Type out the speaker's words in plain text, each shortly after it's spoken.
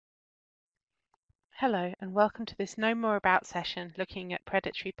Hello and welcome to this Know More About session looking at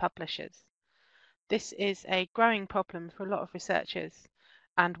predatory publishers. This is a growing problem for a lot of researchers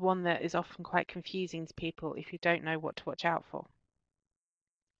and one that is often quite confusing to people if you don't know what to watch out for.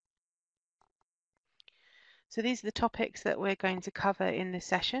 So these are the topics that we're going to cover in this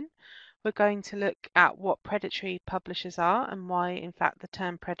session. We're going to look at what predatory publishers are and why in fact the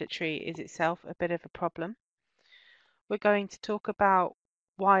term predatory is itself a bit of a problem. We're going to talk about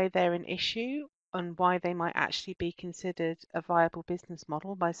why they're an issue and why they might actually be considered a viable business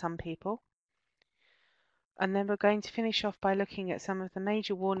model by some people. And then we're going to finish off by looking at some of the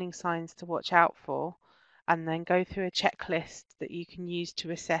major warning signs to watch out for, and then go through a checklist that you can use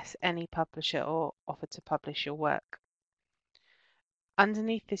to assess any publisher or offer to publish your work.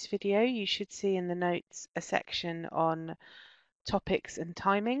 Underneath this video, you should see in the notes a section on topics and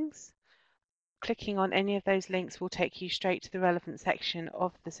timings. Clicking on any of those links will take you straight to the relevant section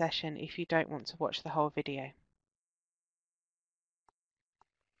of the session if you don't want to watch the whole video.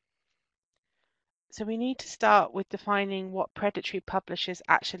 So we need to start with defining what predatory publishers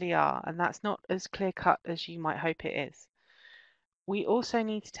actually are, and that's not as clear-cut as you might hope it is. We also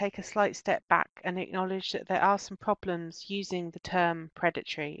need to take a slight step back and acknowledge that there are some problems using the term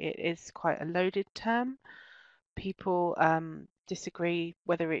predatory. It is quite a loaded term. People disagree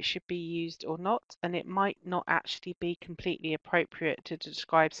whether it should be used or not, and it might not actually be completely appropriate to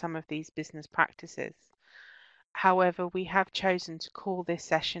describe some of these business practices. However, we have chosen to call this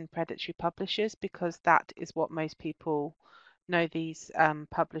session Predatory Publishers because that is what most people know these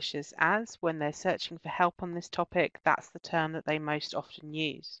publishers as. When they're searching for help on this topic, that's the term that they most often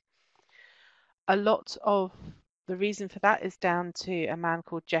use. A lot of the reason for that is down to a man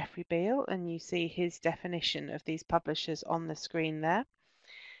called Jeffrey Beal, and you see his definition of these publishers on the screen there.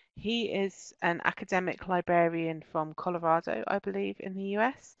 He is an academic librarian from Colorado, I believe, in the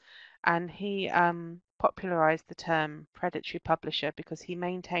US, and he popularized the term predatory publisher because he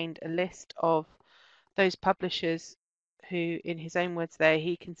maintained a list of those publishers who, in his own words there,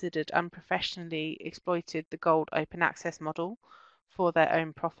 he considered unprofessionally exploited the gold open access model for their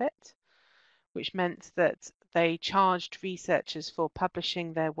own profit, which meant that they charged researchers for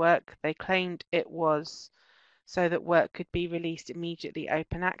publishing their work. They claimed it was so that work could be released immediately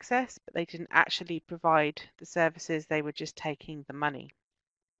open access, but they didn't actually provide the services, they were just taking the money.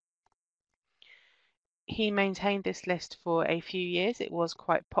 He maintained this list for a few years. It was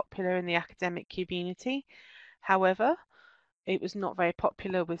quite popular in the academic community. However, it was not very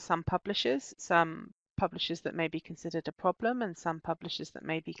popular with some publishers that may be considered a problem and some publishers that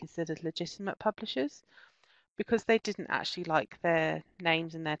may be considered legitimate publishers, because they didn't actually like their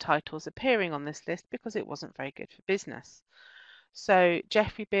names and their titles appearing on this list because it wasn't very good for business. So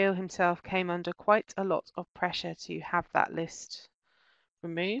Jeffrey Beal himself came under quite a lot of pressure to have that list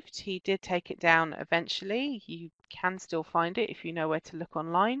removed. He did take it down eventually. You can still find it if you know where to look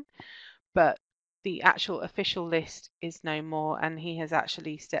online, but the actual official list is no more, and he has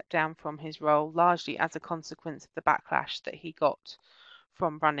actually stepped down from his role largely as a consequence of the backlash that he got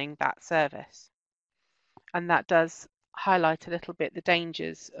from running that service. And that does highlight a little bit the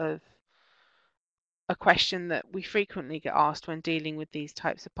dangers of a question that we frequently get asked when dealing with these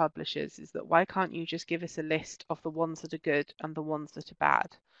types of publishers is that why can't you just give us a list of the ones that are good and the ones that are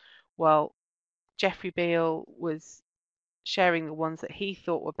bad? Well, Jeffrey Beal was sharing the ones that he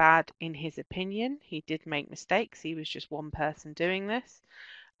thought were bad in his opinion. He did make mistakes. He was just one person doing this.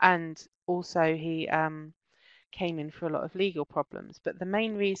 And also he came in for a lot of legal problems. But the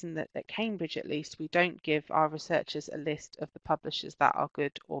main reason that at Cambridge, at least, we don't give our researchers a list of the publishers that are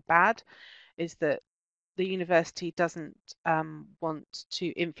good or bad is that the university doesn't want to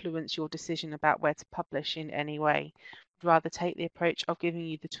influence your decision about where to publish in any way. Rather take the approach of giving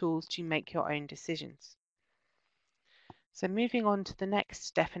you the tools to make your own decisions. So moving on to the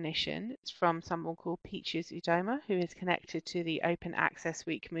next definition, it's from someone called Peaches Udoma, who is connected to the Open Access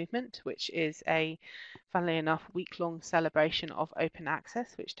Week movement, which is a, funnily enough, week-long celebration of open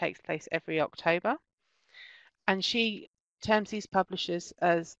access, which takes place every October. And she terms these publishers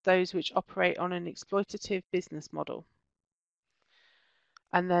as those which operate on an exploitative business model.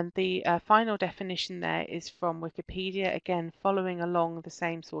 And then the final definition there is from Wikipedia, again following along the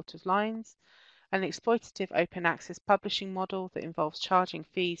same sort of lines. An exploitative open access publishing model that involves charging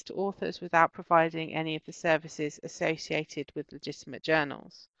fees to authors without providing any of the services associated with legitimate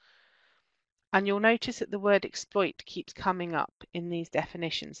journals. And you'll notice that the word exploit keeps coming up in these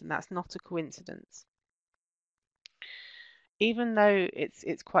definitions, and that's not a coincidence. Even though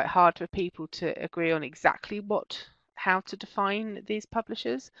it's quite hard for people to agree on exactly how to define these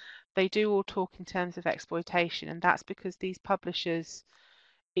publishers, they do all talk in terms of exploitation, and that's because these publishers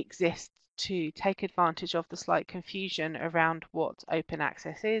exist to take advantage of the slight confusion around what open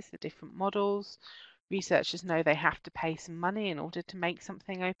access is, the different models. Researchers know they have to pay some money in order to make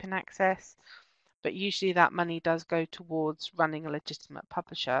something open access, but usually that money does go towards running a legitimate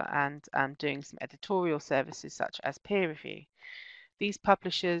publisher and doing some editorial services such as peer review. These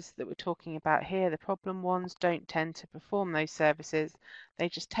publishers that we're talking about here, the problem ones, don't tend to perform those services. They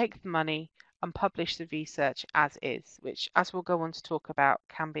just take the money and publish the research as is, which, as we'll go on to talk about,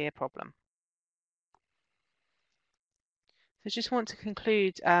 can be a problem. So I just want to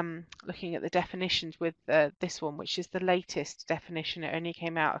conclude looking at the definitions with this one, which is the latest definition. It only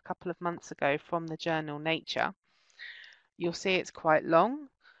came out a couple of months ago from the journal Nature. You'll see it's quite long.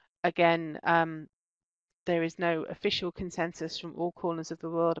 Again, there is no official consensus from all corners of the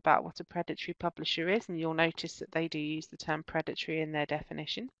world about what a predatory publisher is, and you'll notice that they do use the term predatory in their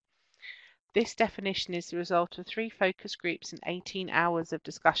definition. This definition is the result of 3 focus groups and 18 hours of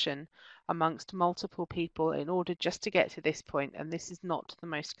discussion amongst multiple people in order just to get to this point, and this is not the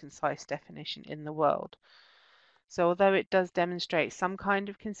most concise definition in the world. So although it does demonstrate some kind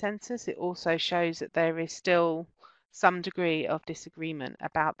of consensus, it also shows that there is still some degree of disagreement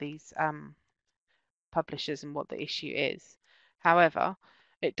about these publishers and what the issue is. However,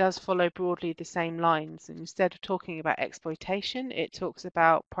 it does follow broadly the same lines, and instead of talking about exploitation, it talks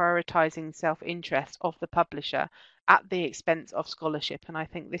about prioritizing self-interest of the publisher at the expense of scholarship. And I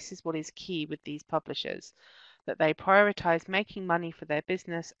think this is what is key with these publishers, that they prioritize making money for their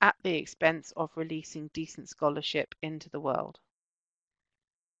business at the expense of releasing decent scholarship into the world.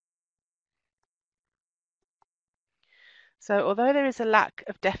 So although there is a lack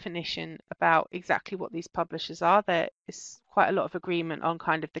of definition about exactly what these publishers are, there is quite a lot of agreement on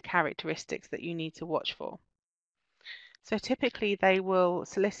kind of the characteristics that you need to watch for. So typically they will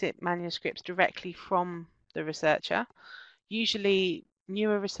solicit manuscripts directly from the researcher, usually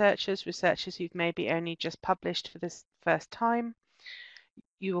newer researchers who've maybe only just published for this first time.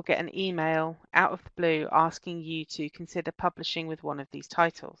 You will get an email out of the blue asking you to consider publishing with one of these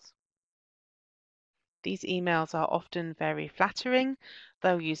titles. These emails are often very flattering.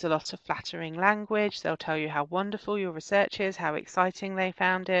 They'll use a lot of flattering language. They'll tell you how wonderful your research is, how exciting they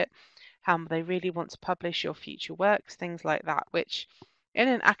found it, how they really want to publish your future works, things like that, which in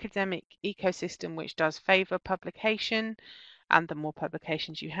an academic ecosystem which does favour publication, and the more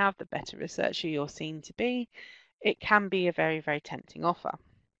publications you have, the better researcher you're seen to be, it can be a very, very tempting offer.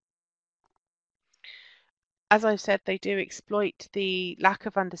 As I've said, they do exploit the lack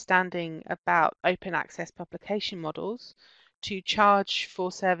of understanding about open access publication models to charge for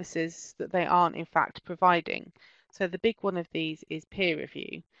services that they aren't in fact providing. So the big one of these is peer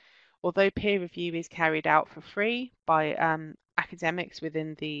review. Although peer review is carried out for free by academics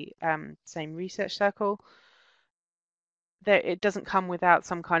within the same research circle, it doesn't come without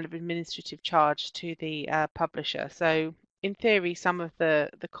some kind of administrative charge to the publisher. So in theory, some of the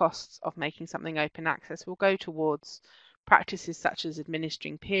costs of making something open access will go towards practices such as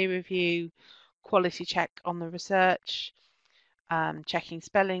administering peer review, quality check on the research, checking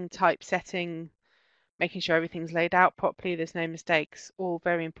spelling, typesetting, making sure everything's laid out properly, there's no mistakes, all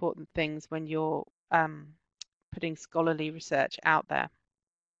very important things when you're putting scholarly research out there.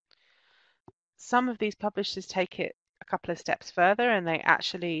 Some of these publishers take it a couple of steps further and they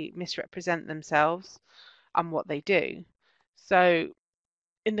actually misrepresent themselves and what they do. So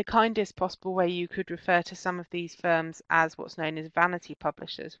in the kindest possible way, you could refer to some of these firms as what's known as vanity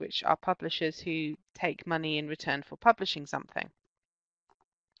publishers, which are publishers who take money in return for publishing something.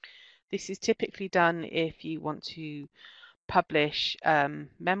 This is typically done if you want to publish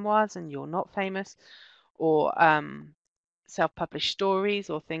memoirs and you're not famous, or self-published stories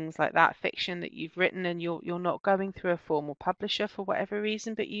or things like that, fiction that you've written and you're not going through a formal publisher for whatever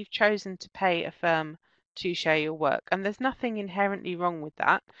reason, but you've chosen to pay a firm to share your work. And there's nothing inherently wrong with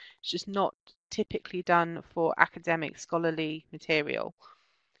that. It's just not typically done for academic scholarly material.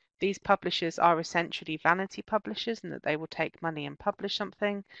 These publishers are essentially vanity publishers in that they will take money and publish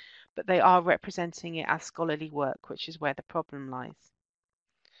something, but they are representing it as scholarly work, which is where the problem lies.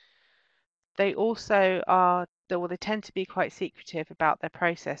 They also are, well, they tend to be quite secretive about their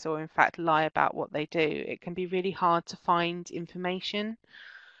process, or in fact lie about what they do. It can be really hard to find information.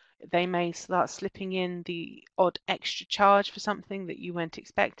 They may start slipping in the odd extra charge for something that you weren't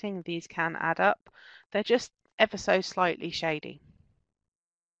expecting. These can add up. They're just ever so slightly shady.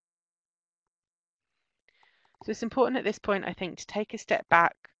 So it's important at this point, I think, to take a step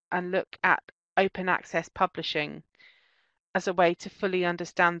back and look at open access publishing as a way to fully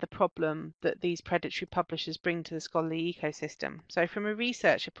understand the problem that these predatory publishers bring to the scholarly ecosystem. So from a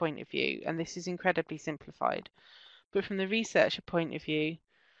researcher point of view, and this is incredibly simplified, but from the researcher point of view,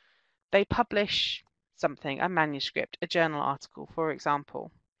 They publish something, a manuscript, a journal article, for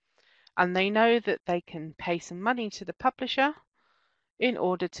example, and they know that they can pay some money to the publisher in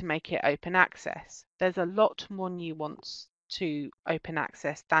order to make it open access. There's a lot more nuance to open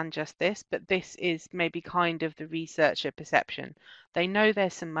access than just this, but this is maybe kind of the researcher perception. They know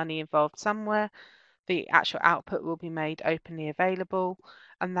there's some money involved somewhere, the actual output will be made openly available,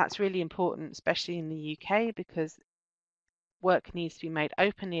 and that's really important, especially in the UK, because work needs to be made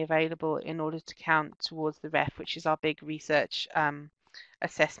openly available in order to count towards the REF, which is our big research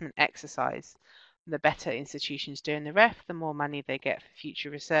assessment exercise. The better institutions do in the REF, the more money they get for future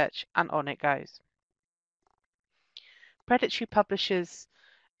research, and on it goes. Predatory publishers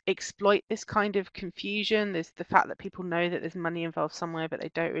exploit this kind of confusion. There's the fact that people know that there's money involved somewhere, but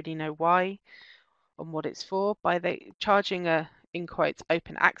they don't really know why and what it's for, by charging a, in quotes,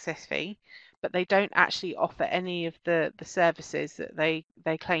 open access fee, but they don't actually offer any of the services that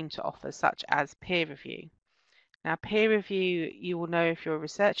they claim to offer, such as peer review. Now, peer review, you will know if you're a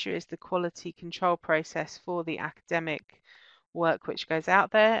researcher, is the quality control process for the academic work which goes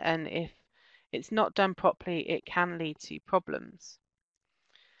out there, and if it's not done properly, it can lead to problems.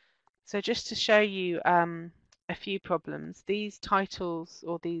 So just to show you a few problems, these titles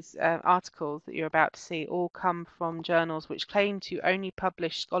or these articles that you're about to see all come from journals which claim to only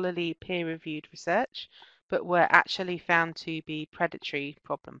publish scholarly peer-reviewed research, but were actually found to be predatory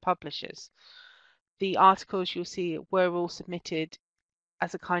problem publishers. The articles you'll see were all submitted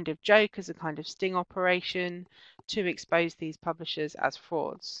as a kind of joke, as a kind of sting operation to expose these publishers as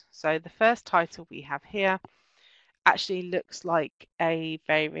frauds. So the first title we have here actually looks like a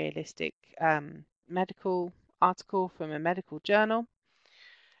very realistic medical article from a medical journal.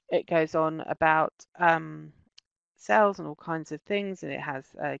 It goes on about cells and all kinds of things, and it has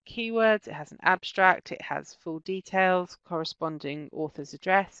keywords, it has an abstract, it has full details, corresponding author's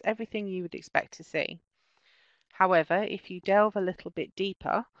address, everything you would expect to see. However, if you delve a little bit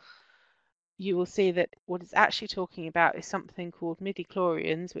deeper, you will see that what it's actually talking about is something called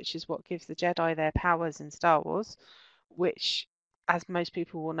midi-chlorians, which is what gives the Jedi their powers in Star Wars, which, as most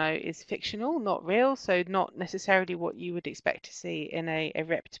people will know, is fictional, not real, so not necessarily what you would expect to see in a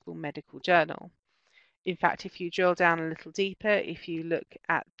reputable medical journal. In fact, if you drill down a little deeper, if you look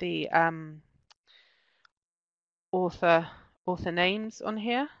at the author names on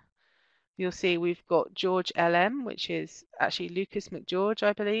here, you'll see we've got George L.M., which is actually Lucas McGeorge,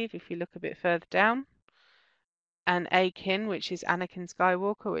 I believe, if you look a bit further down, and Anakin, which is Anakin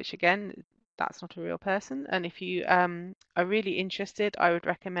Skywalker, which again, that's not a real person. And if you are really interested, I would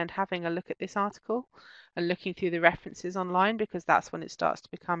recommend having a look at this article and looking through the references online, because that's when it starts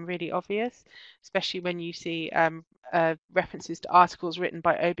to become really obvious, especially when you see references to articles written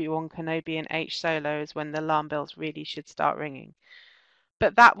by Obi-Wan Kenobi and H. Solo, is when the alarm bells really should start ringing.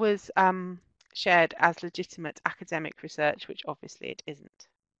 But that was shared as legitimate academic research, which obviously it isn't.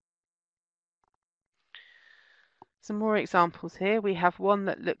 Some more examples here. We have one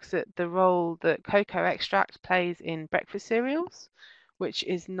that looks at the role that cocoa extract plays in breakfast cereals, which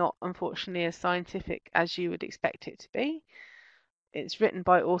is not, unfortunately, as scientific as you would expect it to be. It's written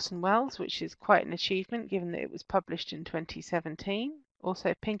by Orson Welles, which is quite an achievement given that it was published in 2017.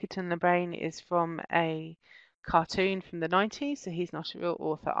 Also, Pinkerton LeBrain is from a cartoon from the 90s, so he's not a real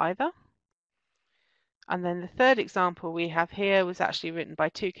author either. And then the third example we have here was actually written by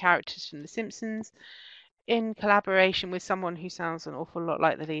two characters from The Simpsons, in collaboration with someone who sounds an awful lot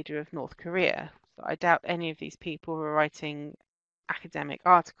like the leader of North Korea. So I doubt any of these people were writing academic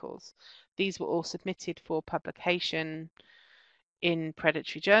articles. These were all submitted for publication in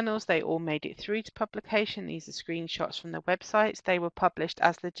predatory journals. They all made it through to publication. These are screenshots from their websites. They were published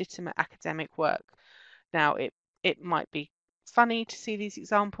as legitimate academic work. Now, it might be funny to see these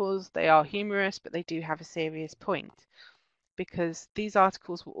examples. They are humorous, but they do have a serious point, because these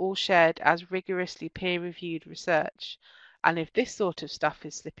articles were all shared as rigorously peer-reviewed research. And if this sort of stuff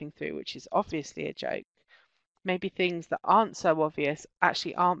is slipping through, which is obviously a joke, maybe things that aren't so obvious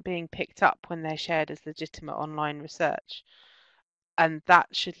actually aren't being picked up when they're shared as legitimate online research. And that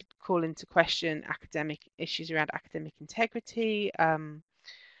should call into question academic issues around academic integrity,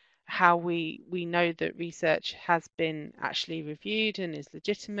 how we know that research has been actually reviewed and is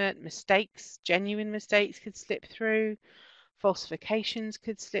legitimate. Mistakes, genuine mistakes could slip through. Falsifications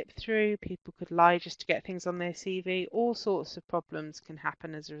could slip through, people could lie just to get things on their CV. All sorts of problems can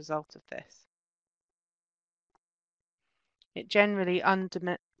happen as a result of this. It generally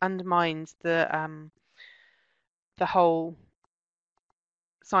undermines the whole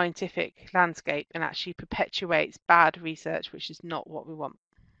scientific landscape and actually perpetuates bad research, which is not what we want.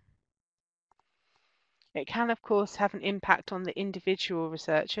 It can, of course, have an impact on the individual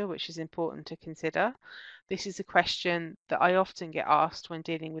researcher, which is important to consider. This is a question that I often get asked when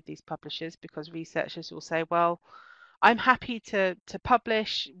dealing with these publishers, because researchers will say, well, I'm happy to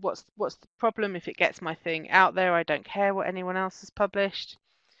publish. What's the problem if it gets my thing out there? I don't care what anyone else has published.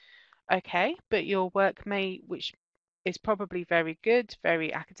 Okay, but your work which is probably very good,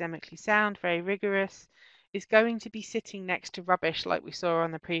 very academically sound, very rigorous, is going to be sitting next to rubbish like we saw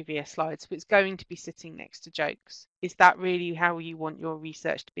on the previous slide. So it's going to be sitting next to jokes. Is that really how you want your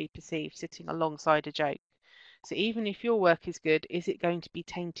research to be perceived, sitting alongside a joke? So even if your work is good, is it going to be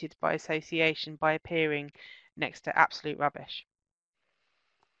tainted by association by appearing next to absolute rubbish?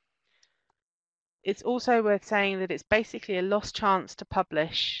 It's also worth saying that it's basically a lost chance to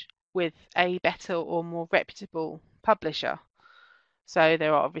publish with a better or more reputable publisher. So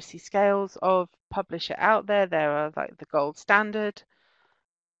there are obviously scales of publisher out there. There are like the gold standard.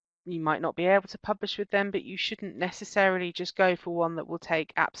 You might not be able to publish with them, but you shouldn't necessarily just go for one that will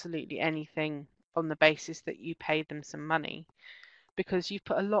take absolutely anything on the basis that you pay them some money, because you've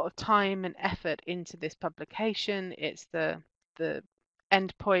put a lot of time and effort into this publication. It's the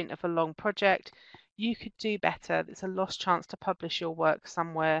end point of a long project. You could do better. There's a lost chance to publish your work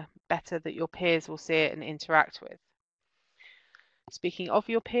somewhere better that your peers will see it and interact with. Speaking of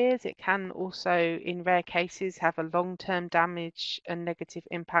your peers, it can also, in rare cases, have a long-term damage and negative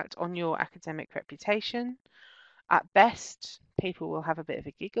impact on your academic reputation. At best, people will have a bit of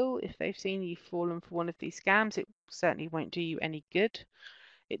a giggle if they've seen you've fallen for one of these scams. It certainly won't do you any good.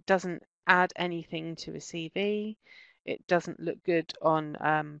 It doesn't add anything to a CV. It doesn't look good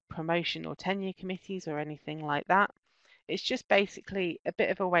on promotion or tenure committees or anything like that. It's just basically a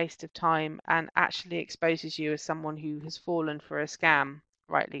bit of a waste of time and actually exposes you as someone who has fallen for a scam,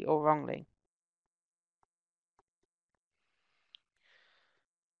 rightly or wrongly.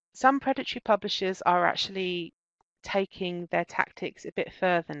 Some predatory publishers are actually taking their tactics a bit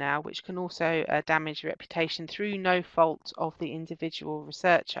further now, which can also damage reputation through no fault of the individual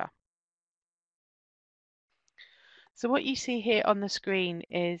researcher. So what you see here on the screen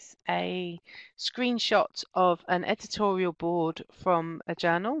is a screenshot of an editorial board from a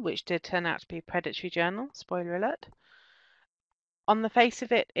journal, which did turn out to be a predatory journal, spoiler alert. On the face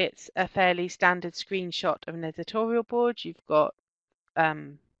of it, it's a fairly standard screenshot of an editorial board. You've got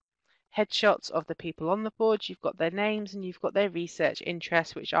headshots of the people on the board, you've got their names, and you've got their research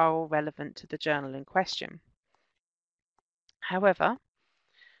interests, which are all relevant to the journal in question. However,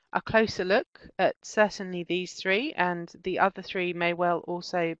 a closer look at certainly these three, and the other three may well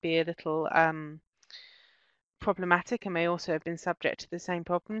also be a little problematic and may also have been subject to the same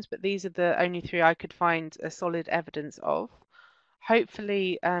problems, but these are the only three I could find a solid evidence of.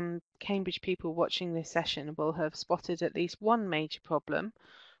 Hopefully, Cambridge people watching this session will have spotted at least one major problem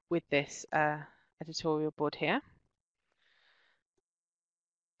with this editorial board here.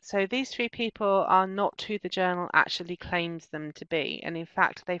 So these three people are not who the journal actually claims them to be, and in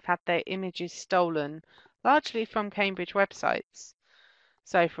fact they've had their images stolen largely from Cambridge websites.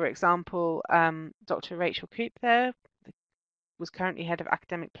 So for example, Dr. Rachel Coop there was currently head of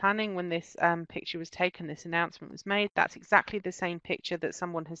academic planning when this picture was taken, this announcement was made. That's exactly the same picture that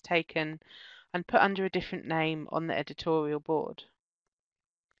someone has taken and put under a different name on the editorial board.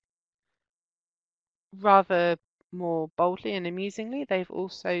 Rather more boldly and amusingly, they've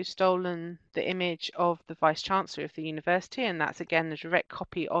also stolen the image of the Vice-Chancellor of the university, and that's again a direct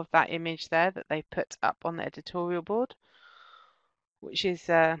copy of that image there that they put up on the editorial board, which is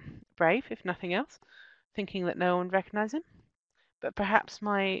brave, if nothing else, thinking that no one would recognise him. But perhaps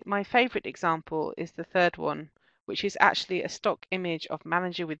my favourite example is the third one, which is actually a stock image of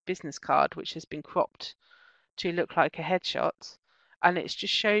manager with business card, which has been cropped to look like a headshot. And it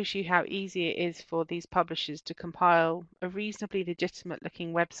just shows you how easy it is for these publishers to compile a reasonably legitimate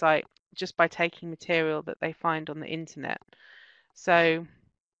looking website just by taking material that they find on the internet. So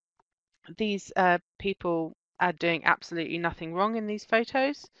these people are doing absolutely nothing wrong in these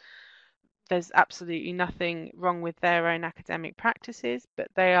photos. There's absolutely nothing wrong with their own academic practices, but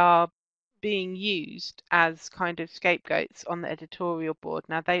they are being used as kind of scapegoats on the editorial board.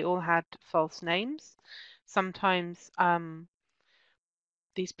 Now, they all had false names. Sometimes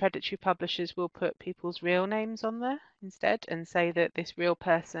these predatory publishers will put people's real names on there instead and say that this real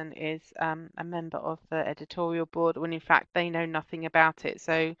person is a member of the editorial board when in fact they know nothing about it.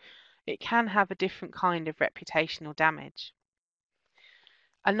 So it can have a different kind of reputational damage.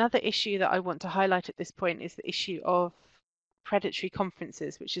 Another issue that I want to highlight at this point is the issue of predatory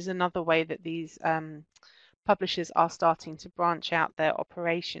conferences, which is another way that these publishers are starting to branch out their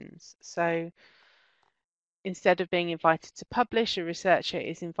operations. So instead of being invited to publish, a researcher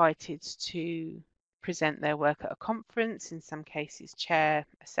is invited to present their work at a conference, in some cases chair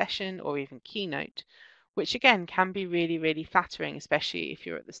a session or even keynote, which again can be really, really flattering, especially if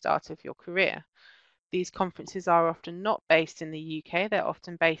you're at the start of your career. These conferences are often not based in the UK, they're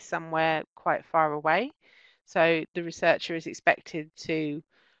often based somewhere quite far away. So the researcher is expected to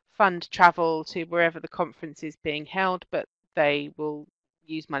fund travel to wherever the conference is being held, but they will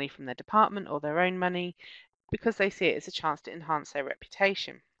use money from their department or their own money because they see it as a chance to enhance their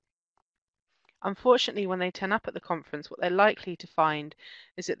reputation. Unfortunately, when they turn up at the conference, what they're likely to find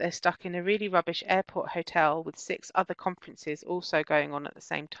is that they're stuck in a really rubbish airport hotel with 6 other conferences also going on at the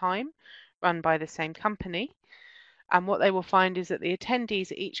same time, run by the same company. And what they will find is that the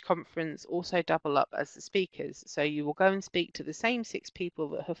attendees at each conference also double up as the speakers. So you will go and speak to the same 6 people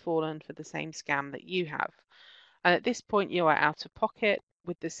that have fallen for the same scam that you have. And at this point, you are out of pocket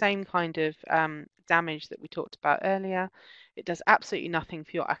with the same kind of damage that we talked about earlier. It does absolutely nothing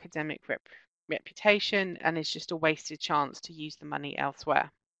for your academic reputation and is just a wasted chance to use the money elsewhere.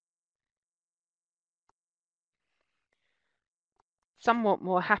 Somewhat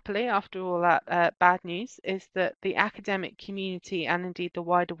more happily, after all that bad news, is that the academic community and indeed the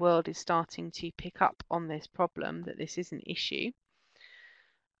wider world is starting to pick up on this problem, that this is an issue.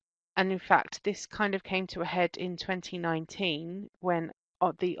 And in fact, this kind of came to a head in 2019 when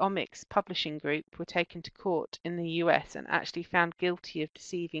the Omics publishing group were taken to court in the US and actually found guilty of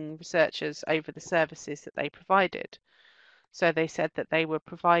deceiving researchers over the services that they provided. So they said that they were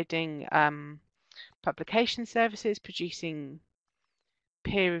providing publication services, producing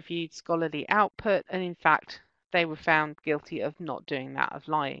peer-reviewed scholarly output, and in fact they were found guilty of not doing that, of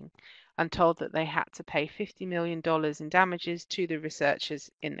lying, and told that they had to pay $50 million in damages to the researchers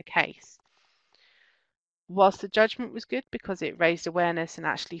in the case. Whilst the judgment was good because it raised awareness and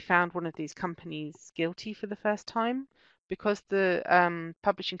actually found one of these companies guilty for the first time, because the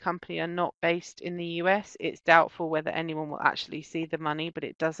publishing company are not based in the US, it's doubtful whether anyone will actually see the money, but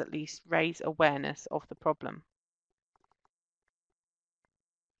it does at least raise awareness of the problem.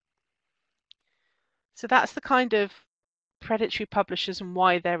 So that's the kind of predatory publishers and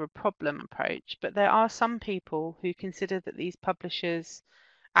why they're a problem approach. But there are some people who consider that these publishers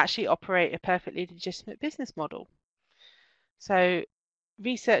actually operate a perfectly legitimate business model. So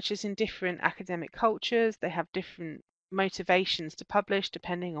researchers in different academic cultures, they have different motivations to publish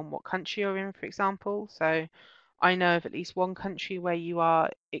depending on what country you're in, for example. So I know of at least one country where you are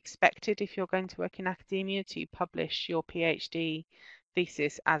expected, if you're going to work in academia, to publish your PhD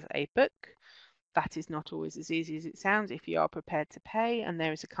thesis as a book. That is not always as easy as it sounds if you are prepared to pay and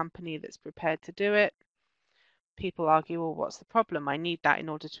there is a company that's prepared to do it. People argue, well, what's the problem? I need that in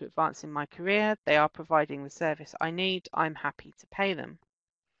order to advance in my career. They are providing the service I need. I'm happy to pay them.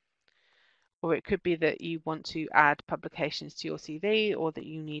 Or it could be that you want to add publications to your CV or that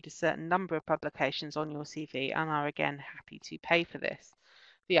you need a certain number of publications on your CV and are again happy to pay for this.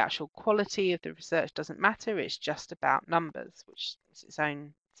 The actual quality of the research doesn't matter. It's just about numbers, which is its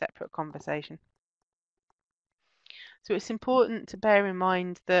own separate conversation. So it's important to bear in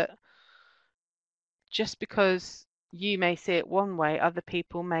mind that just because you may see it one way, other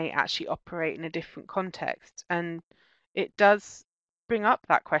people may actually operate in a different context. And it does bring up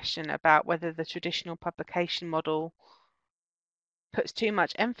that question about whether the traditional publication model puts too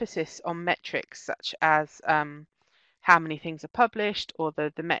much emphasis on metrics such as how many things are published or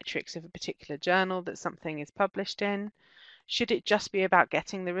the metrics of a particular journal that something is published in. Should it just be about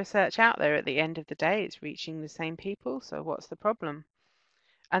getting the research out there? At the end of the day, it's reaching the same people, so what's the problem?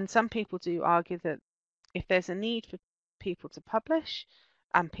 And some people do argue that if there's a need for people to publish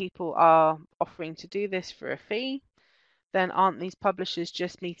and people are offering to do this for a fee, then aren't these publishers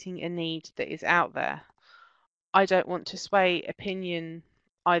just meeting a need that is out there? I don't want to sway opinion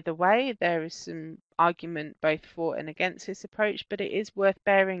either way. There is some argument both for and against this approach, but it is worth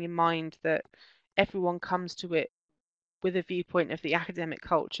bearing in mind that everyone comes to it with a viewpoint of the academic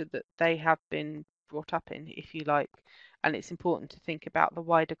culture that they have been brought up in, if you like, and it's important to think about the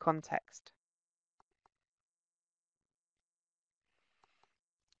wider context.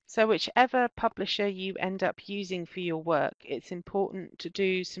 So whichever publisher you end up using for your work, it's important to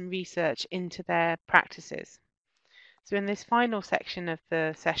do some research into their practices. So in this final section of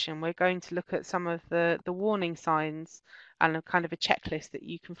the session, we're going to look at some of the warning signs and a kind of a checklist that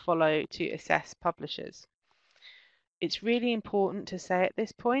you can follow to assess publishers. It's really important to say at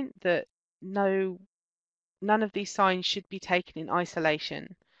this point that none of these signs should be taken in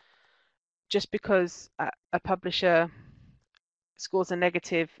isolation. Just because a publisher scores a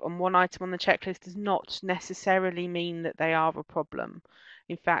negative on one item on the checklist does not necessarily mean that they are a problem.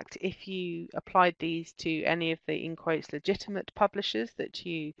 In fact, if you applied these to any of the, in quotes, legitimate publishers that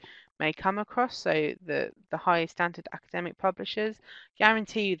you may come across, so the high standard academic publishers,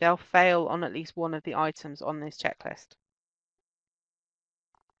 guarantee you they'll fail on at least one of the items on this checklist.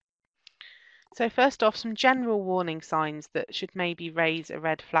 So first off, some general warning signs that should maybe raise a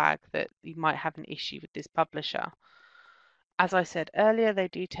red flag that you might have an issue with this publisher. As I said earlier, they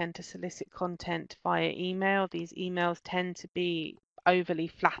do tend to solicit content via email. These emails tend to be overly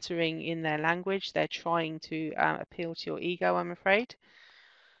flattering in their language. They're trying to appeal to your ego, I'm afraid.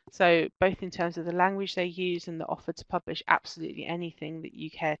 So both in terms of the language they use and the offer to publish absolutely anything that you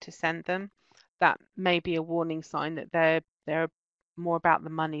care to send them, that may be a warning sign that they're more about the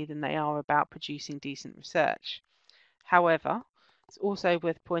money than they are about producing decent research. However, it's also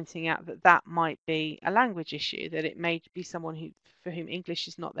worth pointing out that that might be a language issue, that it may be someone for whom English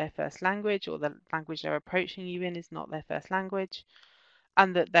is not their first language, or the language they're approaching you in is not their first language,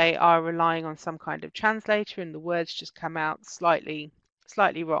 and that they are relying on some kind of translator and the words just come out slightly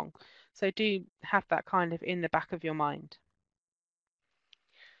wrong. So do have that kind of in the back of your mind.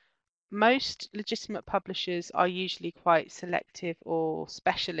 Most legitimate publishers are usually quite selective or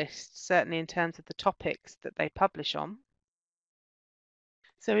specialist, certainly in terms of the topics that they publish on.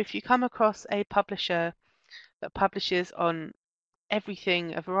 So if you come across a publisher that publishes on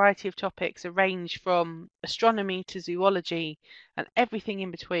everything, a variety of topics, a range from astronomy to zoology and everything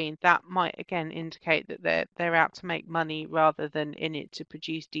in between, that might again indicate that they're out to make money rather than in it to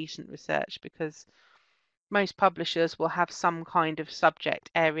produce decent research, because most publishers will have some kind of subject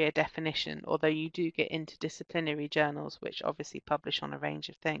area definition, although you do get interdisciplinary journals which obviously publish on a range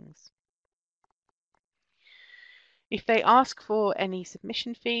of things. If they ask for any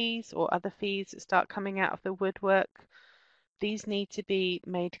submission fees or other fees that start coming out of the woodwork, these need to be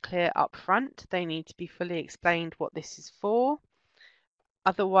made clear up front. They need to be fully explained what this is for.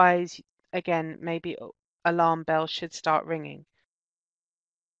 Otherwise, again, maybe alarm bells should start ringing,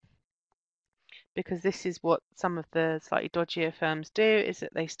 because this is what some of the slightly dodgier firms do, is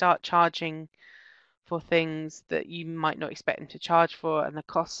that they start charging for things that you might not expect them to charge for, and the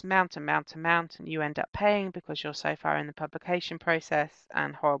costs mount and mount and mount, and you end up paying because you're so far in the publication process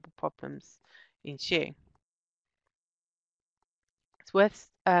and horrible problems ensue. It's worth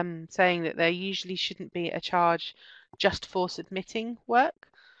saying that there usually shouldn't be a charge just for submitting work.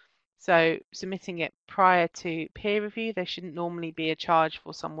 So submitting it prior to peer review, there shouldn't normally be a charge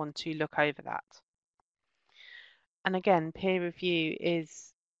for someone to look over that. And again, peer review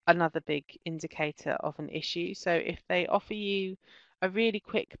is another big indicator of an issue. So if they offer you a really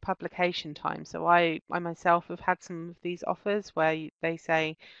quick publication time, so I myself have had some of these offers where they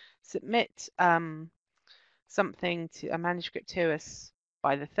say submit something to a manuscript to us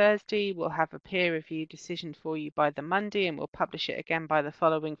by the Thursday, we'll have a peer review decision for you by the Monday, and we'll publish it again by the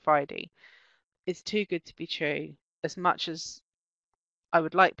following Friday. It's too good to be true. As much as I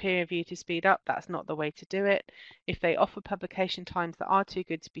would like peer review to speed up, that's not the way to do it. If they offer publication times that are too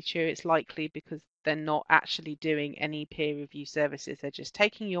good to be true, it's likely because they're not actually doing any peer review services. They're just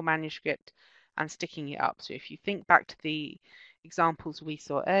taking your manuscript and sticking it up. So if you think back to the examples we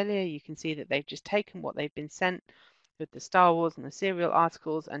saw earlier, you can see that they've just taken what they've been sent with the Star Wars and the serial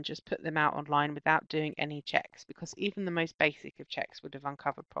articles and just put them out online without doing any checks, because even the most basic of checks would have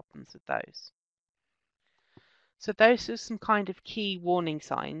uncovered problems with those. So those are some kind of key warning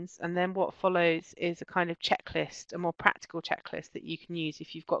signs, and then what follows is a kind of checklist, a more practical checklist that you can use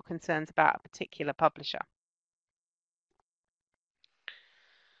if you've got concerns about a particular publisher.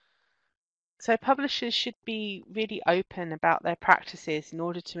 So publishers should be really open about their practices in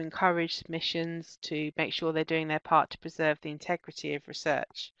order to encourage submissions, to make sure they're doing their part to preserve the integrity of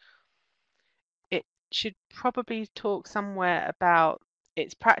research. It should probably talk somewhere about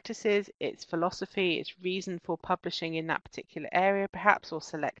its practices, its philosophy, its reason for publishing in that particular area perhaps, or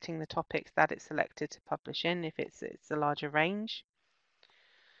selecting the topics that it's selected to publish in if it's a larger range.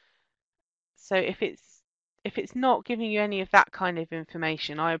 So if it's not giving you any of that kind of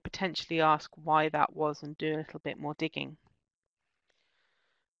information, I would potentially ask why that was and do a little bit more digging.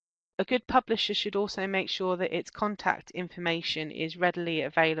 A good publisher should also make sure that its contact information is readily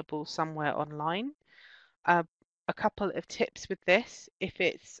available somewhere online. A couple of tips with this: if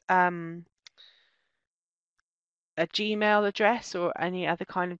it's a Gmail address or any other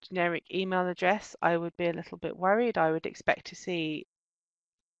kind of generic email address, I would be a little bit worried. I would expect to see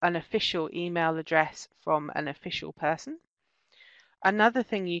an official email address from an official person. Another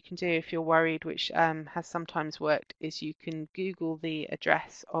thing you can do if you're worried, which has sometimes worked, is you can Google the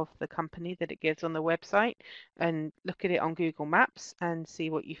address of the company that it gives on the website and look at it on Google Maps and see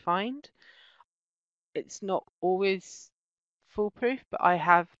what you find. It's not always foolproof, but I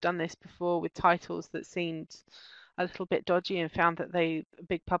have done this before with titles that seemed a little bit dodgy and found that a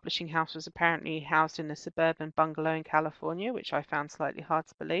big publishing house was apparently housed in a suburban bungalow in California, which I found slightly hard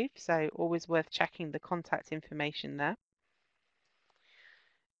to believe. So always worth checking the contact information there.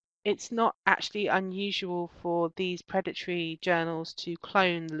 It's not actually unusual for these predatory journals to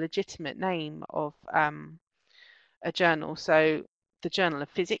clone the legitimate name of a journal. So the Journal of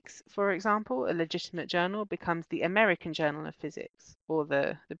Physics, for example, a legitimate journal, becomes the American Journal of Physics or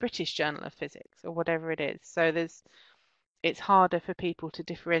the British Journal of Physics or whatever it is. So it's harder for people to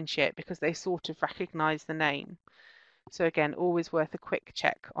differentiate because they sort of recognize the name. So again, always worth a quick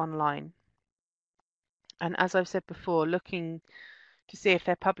check online. And as I've said before, looking to see if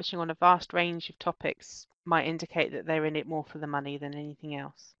they're publishing on a vast range of topics might indicate that they're in it more for the money than anything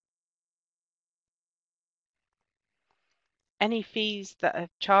else. Any fees that are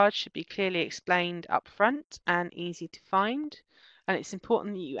charged should be clearly explained up front and easy to find. And it's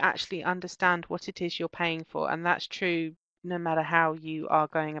important that you actually understand what it is you're paying for. And that's true no matter how you are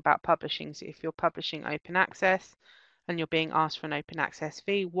going about publishing. So if you're publishing open access and you're being asked for an open access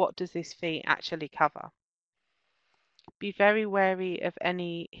fee, what does this fee actually cover? Be very wary of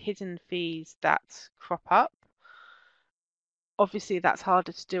any hidden fees that crop up. Obviously, that's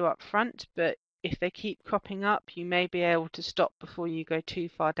harder to do up front, but if they keep cropping up, you may be able to stop before you go too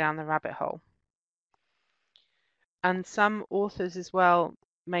far down the rabbit hole. And some authors as well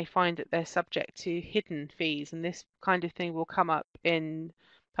may find that they're subject to hidden fees, and this kind of thing will come up in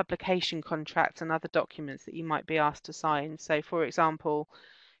publication contracts and other documents that you might be asked to sign. So, for example,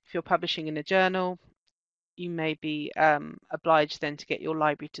 if you're publishing in a journal, you may be obliged then to get your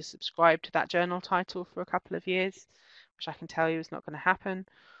library to subscribe to that journal title for a couple of years, which I can tell you is not going to happen.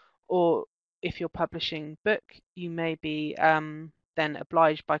 Or if you're publishing book, you may be then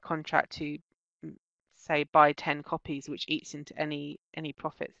obliged by contract to say buy 10 copies, which eats into any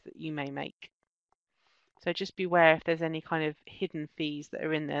profits that you may make. So just beware if there's any kind of hidden fees that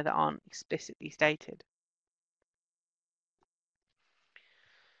are in there that aren't explicitly stated.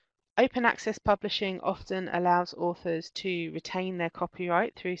 Open access publishing often allows authors to retain their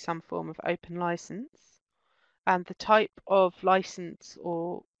copyright through some form of open license. And the type of license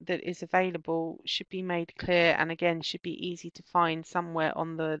that is available should be made clear and again should be easy to find somewhere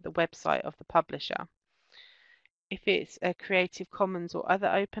on the website of the publisher. If it's a Creative Commons or other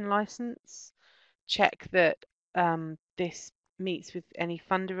open license, check that this meets with any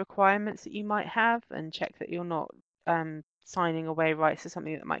funder requirements that you might have and check that you're not signing away rights to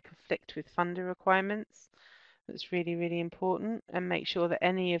something that might conflict with funder requirements. That's really, really important, and make sure that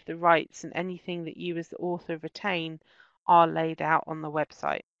any of the rights and anything that you as the author retain are laid out on the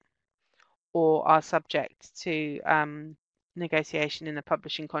website or are subject to negotiation in a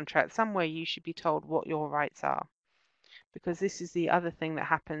publishing contract. Somewhere you should be told what your rights are, because this is the other thing that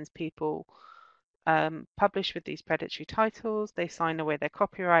happens. People publish with these predatory titles, they sign away their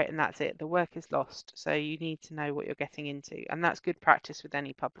copyright, and that's it. The work is lost. So you need to know what you're getting into, and that's good practice with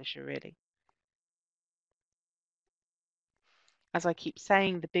any publisher, really. As I keep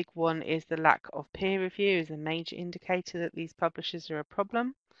saying, the big one is the lack of peer review is a major indicator that these publishers are a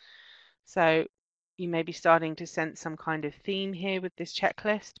problem. So you may be starting to sense some kind of theme here with this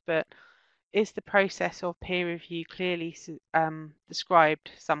checklist, but is the process of peer review clearly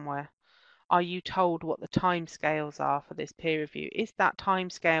described somewhere? Are you told what the timescales are for this peer review? Is that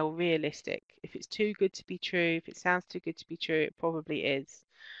timescale realistic? If it's too good to be true, if it sounds too good to be true, it probably is.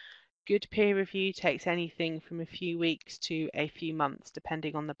 Good peer review takes anything from a few weeks to a few months,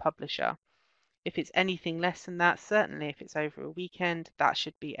 depending on the publisher. If it's anything less than that, certainly if it's over a weekend, that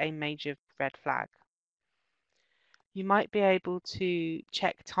should be a major red flag. You might be able to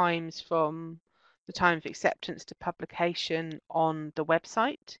check times from the time of acceptance to publication on the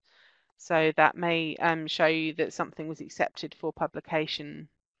website. So that may show you that something was accepted for publication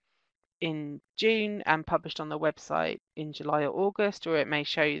in June and published on the website in July or August, or it may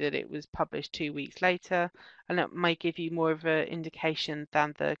show you that it was published 2 weeks later, and it may give you more of an indication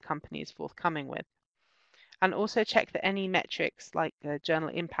than the company is forthcoming with. And also check that any metrics like the journal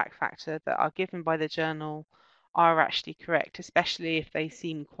impact factor that are given by the journal are actually correct, especially if they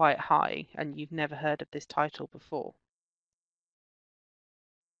seem quite high and you've never heard of this title before.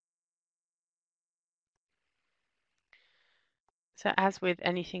 So as with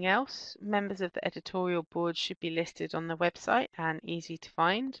anything else, members of the editorial board should be listed on the website and easy to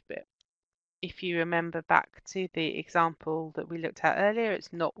find. But if you remember back to the example that we looked at earlier,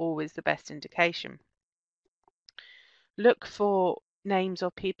 it's not always the best indication. Look for names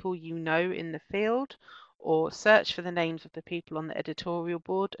of people you know in the field, or search for the names of the people on the editorial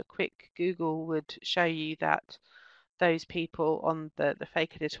board. A quick Google would show you that those people on the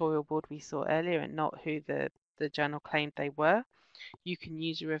fake editorial board we saw earlier and not who the the journal claimed they were. You can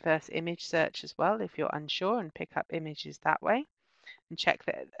use a reverse image search as well if you're unsure and pick up images that way, and check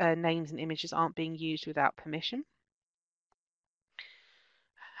that names and images aren't being used without permission.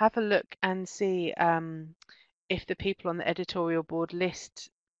 Have a look and see if the people on the editorial board list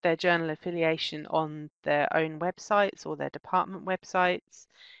their journal affiliation on their own websites or their department websites.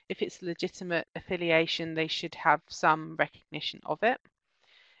 If it's legitimate affiliation, they should have some recognition of it.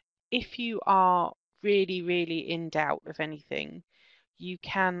 If you are really, really in doubt of anything, you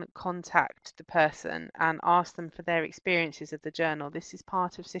can contact the person and ask them for their experiences of the journal. This is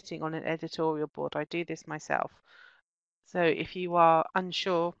part of sitting on an editorial board. I do this myself. So if you are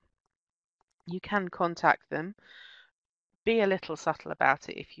unsure, you can contact them. Be a little subtle about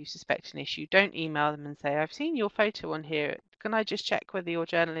it if you suspect an issue. Don't email them and say, I've seen your photo on here. Can I just check whether your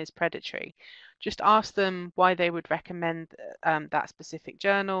journal is predatory? Just ask them why they would recommend that specific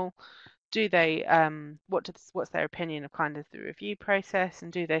journal. Do they what's their opinion of kind of the review process,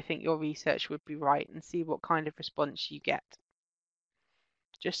 and do they think your research would be right, and see what kind of response you get.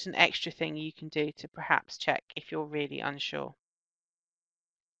 Just an extra thing you can do to perhaps check if you're really unsure.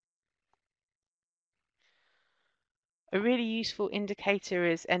 A really useful indicator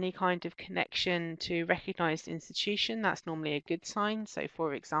is any kind of connection to recognised institution. That's normally a good sign. So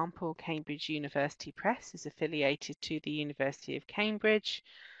for example, Cambridge University Press is affiliated to the University of Cambridge.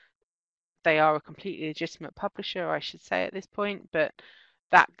 They are a completely legitimate publisher, I should say at this point, but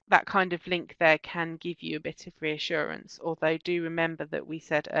that kind of link there can give you a bit of reassurance. Although do remember that we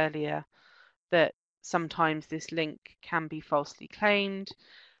said earlier that sometimes this link can be falsely claimed.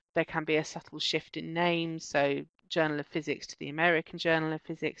 There can be a subtle shift in names, so Journal of Physics to the American Journal of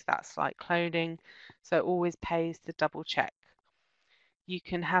Physics, that's like cloning. So it always pays to double check. You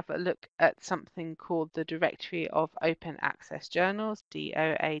can have a look at something called the Directory of Open Access Journals,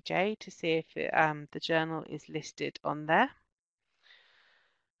 DOAJ, to see if the journal is listed on there.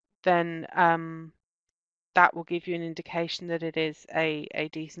 Then that will give you an indication that it is a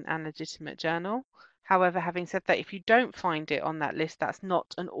decent and legitimate journal. However, having said that, if you don't find it on that list, that's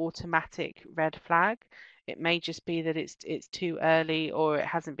not an automatic red flag. It may just be that it's too early, or it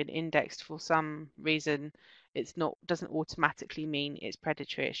hasn't been indexed for some reason. It's not doesn't automatically mean it's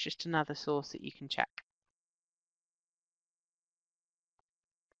predatory. It's just another source that you can check.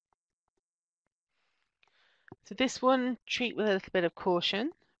 So this one, treat with a little bit of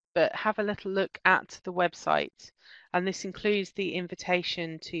caution, but have a little look at the website, and this includes the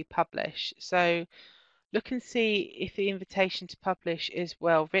invitation to publish. So look and see if the invitation to publish is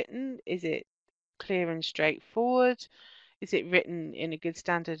well written. Is it clear and straightforward? Is it written in a good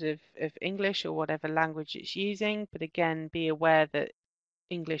standard of English or whatever language it's using? But again, be aware that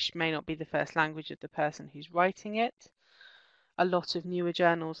English may not be the first language of the person who's writing it. A lot of newer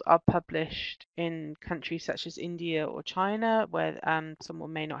journals are published in countries such as India or China, where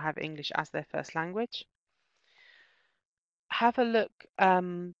someone may not have English as their first language. Have a look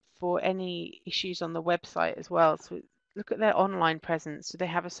for any issues on the website as well. So look at their online presence. Do they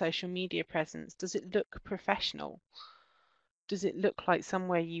have a social media presence? Does it look professional? Does it look like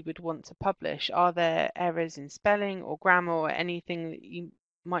somewhere you would want to publish? Are there errors in spelling or grammar or anything that you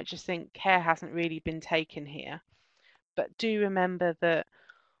might just think care hasn't really been taken here? But do remember that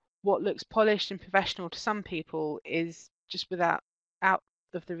what looks polished and professional to some people is just out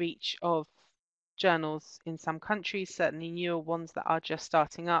of the reach of journals in some countries, certainly newer ones that are just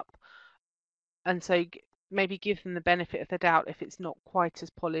starting up. And so maybe give them the benefit of the doubt if it's not quite as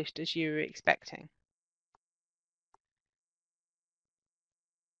polished as you were expecting.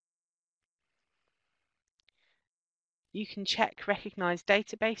 You can check recognized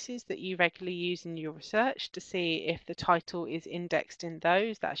databases that you regularly use in your research to see if the title is indexed in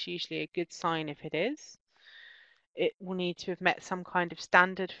those. That's usually a good sign if it is. It will need to have met some kind of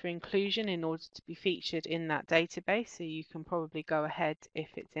standard for inclusion in order to be featured in that database, so you can probably go ahead if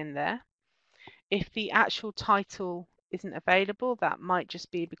it's in there. If the actual title isn't available, that might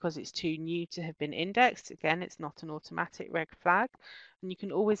just be because it's too new to have been indexed. Again, it's not an automatic red flag. And you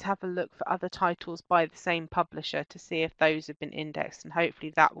can always have a look for other titles by the same publisher to see if those have been indexed, and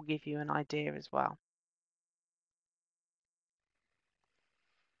hopefully that will give you an idea as well.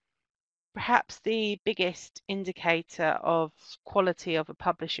 Perhaps the biggest indicator of quality of a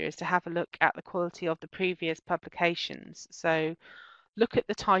publisher is to have a look at the quality of the previous publications. So look at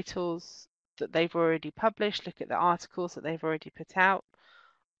the titles that they've already published, look at the articles that they've already put out.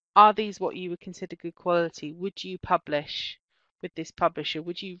 Are these what you would consider good quality? Would you publish with this publisher?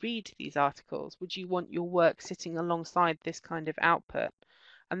 Would you read these articles? Would you want your work sitting alongside this kind of output?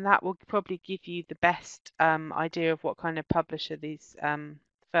 And that will probably give you the best idea of what kind of publisher these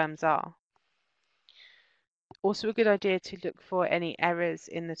firms are. Also a good idea to look for any errors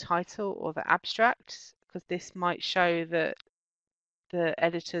in the title or the abstract, because this might show that the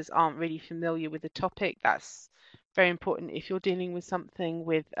editors aren't really familiar with the topic. That's very important if you're dealing with something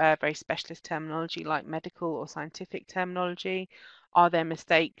with very specialist terminology like medical or scientific terminology. Are there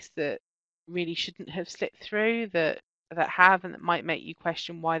mistakes that really shouldn't have slipped through that have and that might make you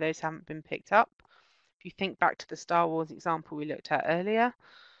question why those haven't been picked up? If you think back to the Star Wars example we looked at earlier,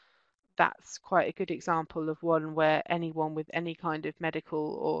 that's quite a good example of one where anyone with any kind of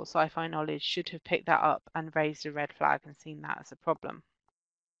medical or sci-fi knowledge should have picked that up and raised a red flag and seen that as a problem.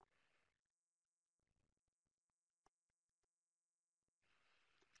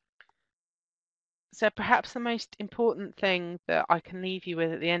 So perhaps the most important thing that I can leave you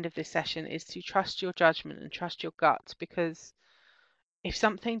with at the end of this session is to trust your judgment and trust your gut, because if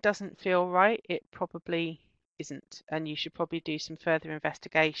something doesn't feel right, it probably isn't, and you should probably do some further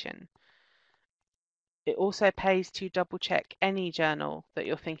investigation. It also pays to double check any journal that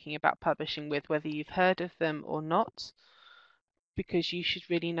you're thinking about publishing with, whether you've heard of them or not, because you should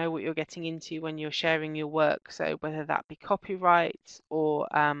really know what you're getting into when you're sharing your work. So whether that be copyright or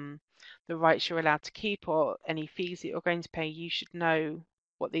the rights you're allowed to keep or any fees that you're going to pay, you should know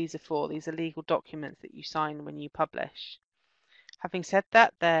what these are for. These are legal documents that you sign when you publish. Having said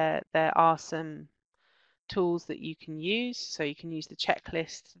that, there are some tools that you can use. So you can use the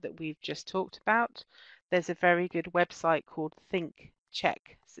checklist that we've just talked about. There's a very good website called Think,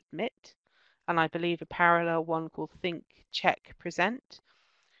 Check, Submit, and I believe a parallel one called Think, Check, Present,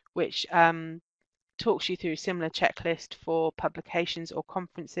 which talks you through a similar checklist for publications or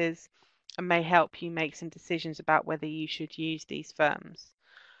conferences and may help you make some decisions about whether you should use these firms.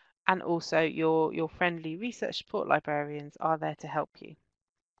 And also your friendly research support librarians are there to help you.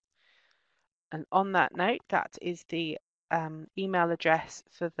 And on that note, that is the email address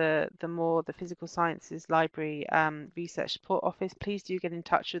for the Physical Sciences Library Research Support Office. Please do get in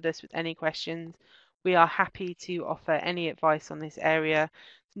touch with us with any questions. We are happy to offer any advice on this area,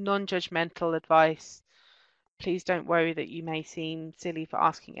 non-judgmental advice. Please don't worry that you may seem silly for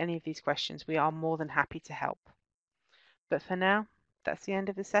asking any of these questions. We are more than happy to help. But for now, that's the end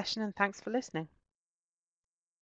of the session, and thanks for listening.